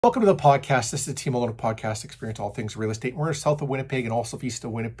Welcome to the podcast. This is the Team Olyniuk podcast, experience all things real estate. We're south of Winnipeg and also east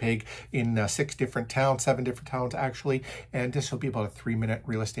of Winnipeg in 7 different towns actually. And this will be about a 3-minute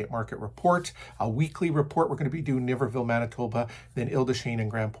real estate market report, a weekly report. We're going to be doing Niverville, Manitoba, then Ile-des-Chênes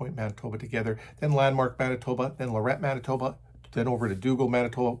and Grand Point, Manitoba together, then Landmark, Manitoba, then Lorette, Manitoba, then over to Dougal,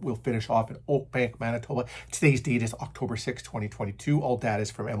 Manitoba. We'll finish off in Oakbank, Manitoba. Today's date is October 6, 2022. All data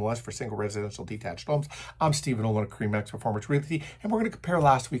is from MLS for single residential detached homes. I'm Stephen Olyniuk, Creamax Performance Realty, and we're going to compare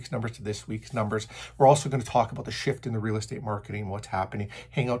last week's numbers to this week's numbers. We're also going to talk about the shift in the real estate marketing, what's happening.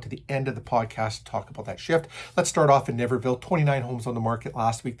 Hang out to the end of the podcast to talk about that shift. Let's start off in Niverville. 29 homes on the market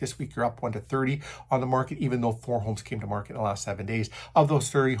last week. This week, you're up 1 to 30 on the market, even though 4 homes came to market in the last 7 days. Of those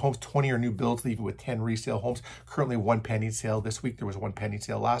 30 homes, 20 are new builds, leaving with 10 resale homes. Currently 1 pending sale this week. There was 1 pending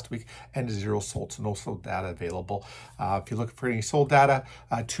sale last week and 0 sold, so no sold data available. If you're looking for any sold data,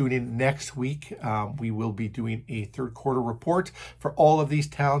 tune in next week. We will be doing a third quarter report for all of these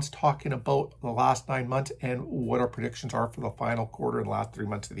towns, talking about the last 9 months and what our predictions are for the final quarter and last 3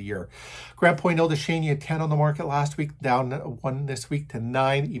 months of the year. Grand Point, Ile-des-Chênes, you had 10 on the market last week, down 1 this week to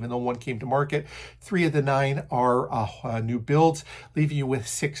 9, even though 1 came to market. 3 of the 9 are new builds, leaving you with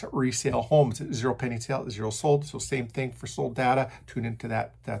 6 resale homes. 0 pending sale, 0 sold. So same thing for sold data. Tune into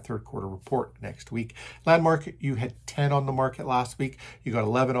that third quarter report next week. Landmark, you had 10 on the market last week. You got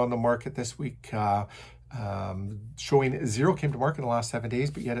 11 on the market this week, showing 0 came to market in the last 7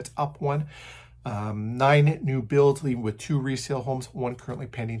 days, but yet it's up 1. 9 new builds, leaving with 2 resale homes, 1 currently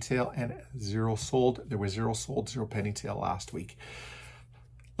pending sale, and 0 sold. There was 0 sold, 0 pending sale last week.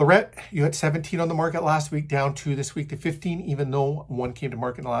 Lorette, you had 17 on the market last week, down 2 this week to 15, even though 1 came to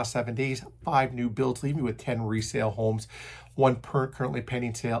market in the last 7 days. 5 new builds, leaving you with 10 resale homes, 1 currently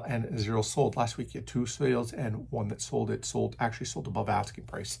pending sale, and 0 sold. Last week, you had 2 sales and 1 that sold. It actually sold above asking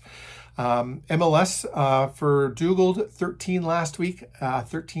price. MLS for Dougal, 13 last week,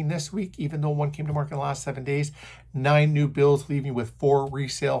 13 this week, even though 1 came to market in the last 7 days. 9 new builds, leaving you with 4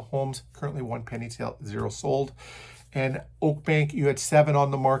 resale homes, currently 1 pending sale, 0 sold. And Oakbank, you had 7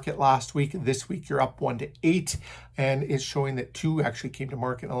 on the market last week. This week, you're up 1 to 8, and it's showing that 2 actually came to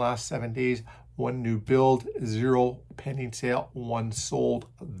market in the last 7 days. 1 new build, 0 pending sale, 1 sold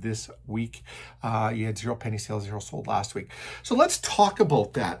this week. You had 0 pending sale, 0 sold last week. So let's talk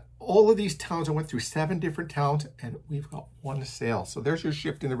about that. All of these towns, I went through 7 different towns, and we've got 1 sale. So there's your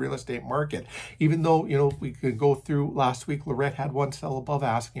shift in the real estate market. Even though, we could go through last week, Lorette had 1 sell above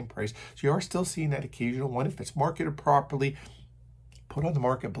asking price. So you are still seeing that occasional one. If it's marketed properly, put on the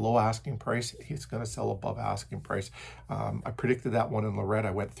market below asking price, it's going to sell above asking price. I predicted that one in Lorette.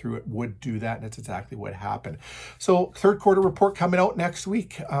 I went through it, would do that, and it's exactly what happened. So third quarter report coming out next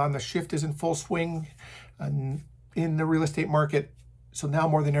week. The shift is in full swing in the real estate market. So now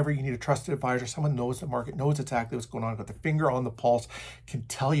more than ever, you need a trusted advisor. Someone knows the market, knows exactly what's going on, got the finger on the pulse, can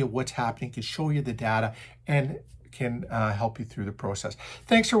tell you what's happening, can show you the data, and can help you through the process.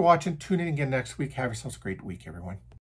 Thanks for watching. Tune in again next week. Have yourselves a great week, everyone.